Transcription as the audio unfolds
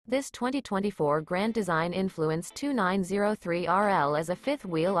This 2024 Grand Design Influence 2903RL is a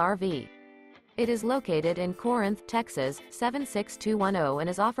fifth-wheel RV. It is located in Corinth, Texas, 76210 and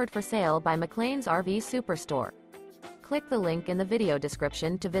is offered for sale by McClain's RV Superstore. Click the link in the video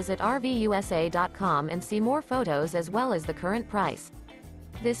description to visit RVUSA.com and see more photos as well as the current price.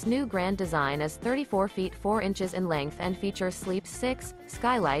 This new Grand Design is 34 feet 4 inches in length and features Sleep 6,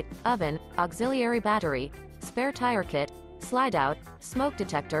 Skylight, oven, auxiliary battery, spare tire kit, Slideout, smoke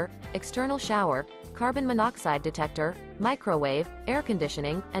detector, external shower, carbon monoxide detector, microwave, air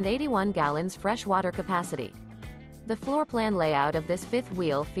conditioning, and 81 gallons fresh water capacity. The floor plan layout of this fifth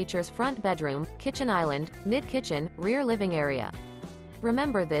wheel features front bedroom, kitchen island, mid-kitchen, rear living area.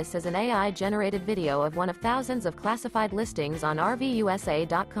 Remember, this is an AI-generated video of one of thousands of classified listings on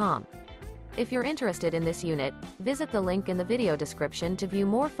RVUSA.com. If you're interested in this unit, visit the link in the video description to view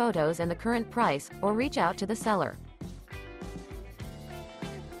more photos and the current price, or reach out to the seller.